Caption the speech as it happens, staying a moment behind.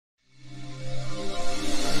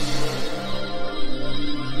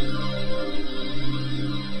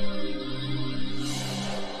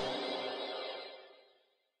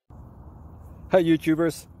Hi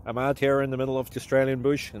YouTubers, I'm out here in the middle of the Australian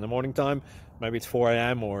bush in the morning time. Maybe it's 4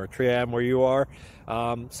 a.m. or 3 a.m. where you are.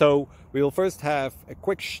 So we'll first have a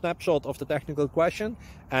quick snapshot of the technical question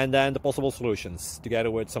and then the possible solutions,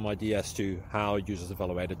 together with some ideas to how users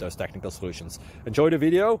evaluated those technical solutions. Enjoy the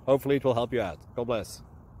video, hopefully it will help you out. God bless.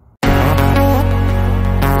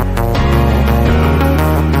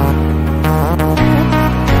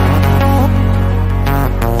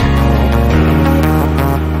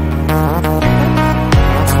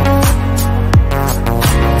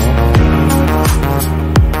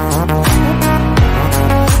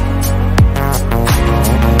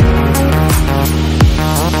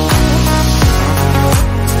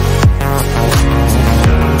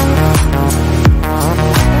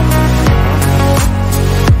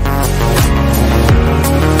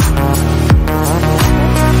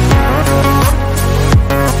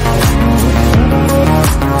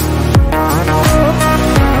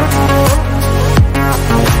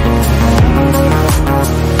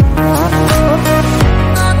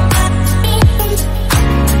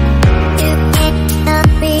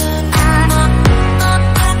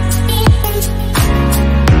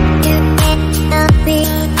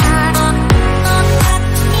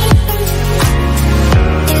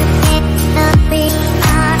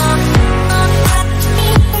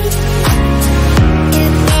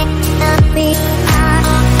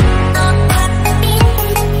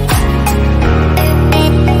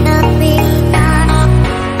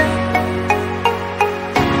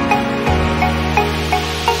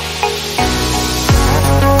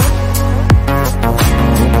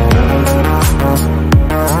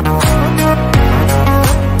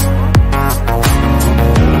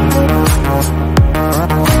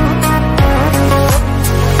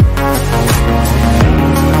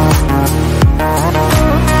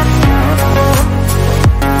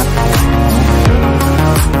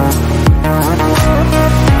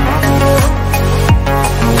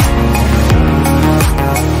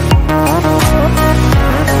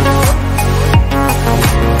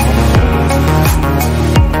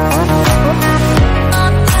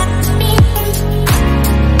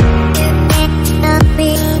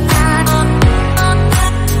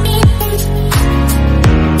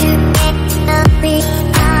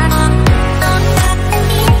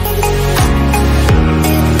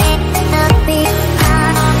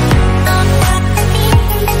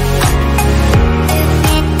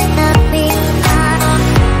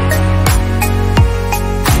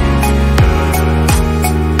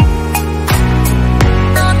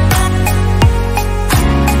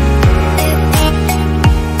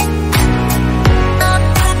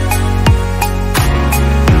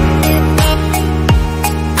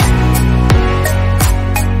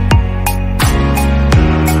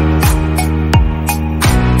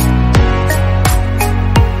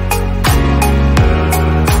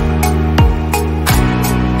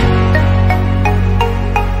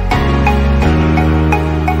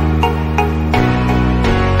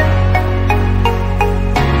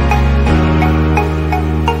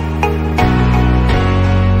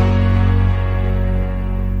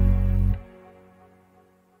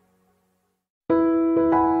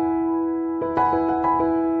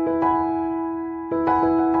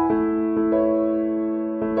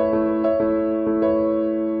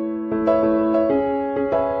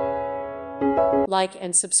 Like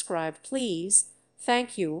and subscribe, please.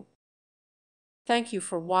 Thank you. Thank you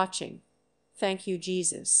for watching. Thank you,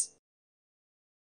 Jesus.